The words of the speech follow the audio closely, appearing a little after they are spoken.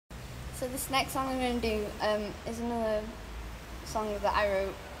So this next song I'm going to do is another song that I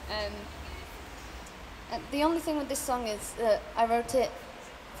wrote. And the only thing with this song is that I wrote it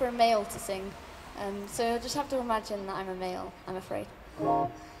for a male to sing. So you'll just have to imagine that I'm a male, I'm afraid. So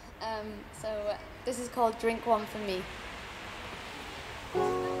this is called Drink One For Me.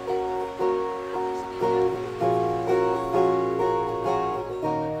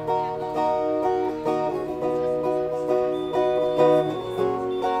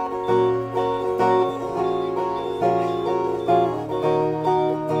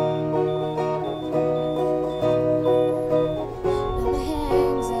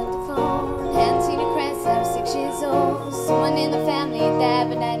 Someone in the family died,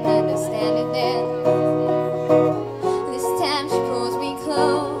 but I didn't understand it then. This time she pulls me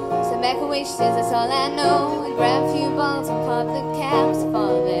close and back away, she says, that's all I know. And grab a few balls and pop the caps of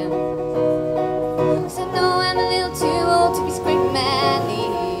all of them. 'Cause I know I'm a little too old to be scraping my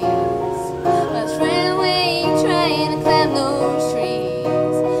knees. I was running away trying to climb those trees,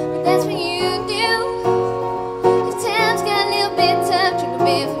 but that's what you do. If times got a little bit tough, drink a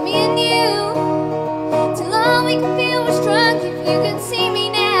bit for me and you. Till all we can feel was drunk. If you could see me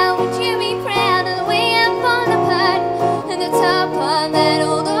now, would you be proud of the way I'm falling apart? At the top of that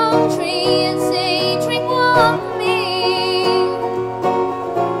old oak tree and say, drink one for me.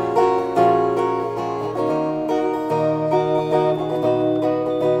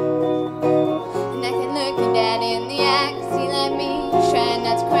 And I can look your dad in the eye, 'cause he like me, trying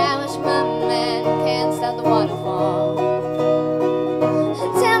not to cry while your mama man can't stop the waterfall.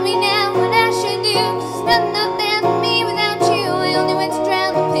 And tell me now what I should do, 'cause there's nothing up there for me without you. I only went to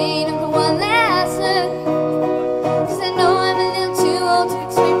drown the pain of the one last look. 'Cause I know I'm a little too old to be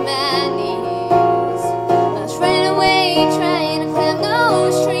between my knees. I was running away trying to climb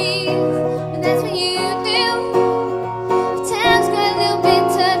those trees, but that's what you do. If times got a little bit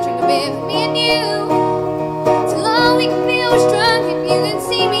tough, drink a bit for me and you. Till all we can feel was drunk. If you could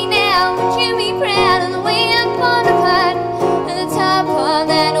see me now, would you be proud of the way I'm falling apart? At the top of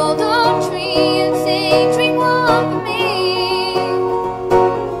that old oak tree and say, drink one for me.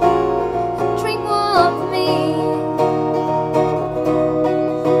 Drink one for me.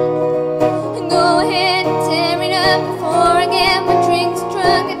 And go ahead and tear it up before I get my drinks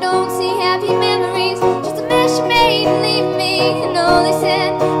drunk. I don't see happy memories, just a mess you made and leave me. And all they said,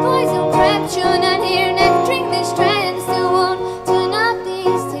 boys don't cry, but you're not here. And I can drink this dry and I still won't turn off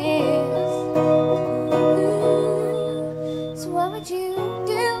these tears. Ooh. So what would you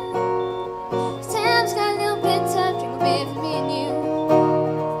do? Times got a little bit tough, drink a bit for me and you.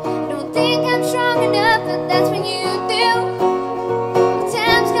 I don't think I'm strong enough, but that's what you do.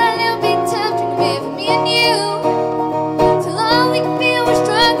 Times got a little bit tough, drink a bit for me and you. Till all we can feel was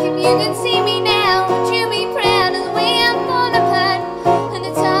drunk. If you could see me now, would you be proud of the way I'm falling apart? At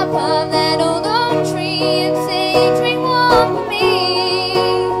the top of that old oak tree and say, drink one for me.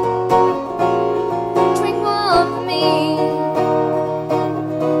 Drink one for me.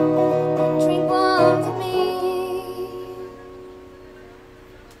 Drink one for me.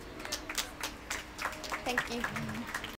 Thank you.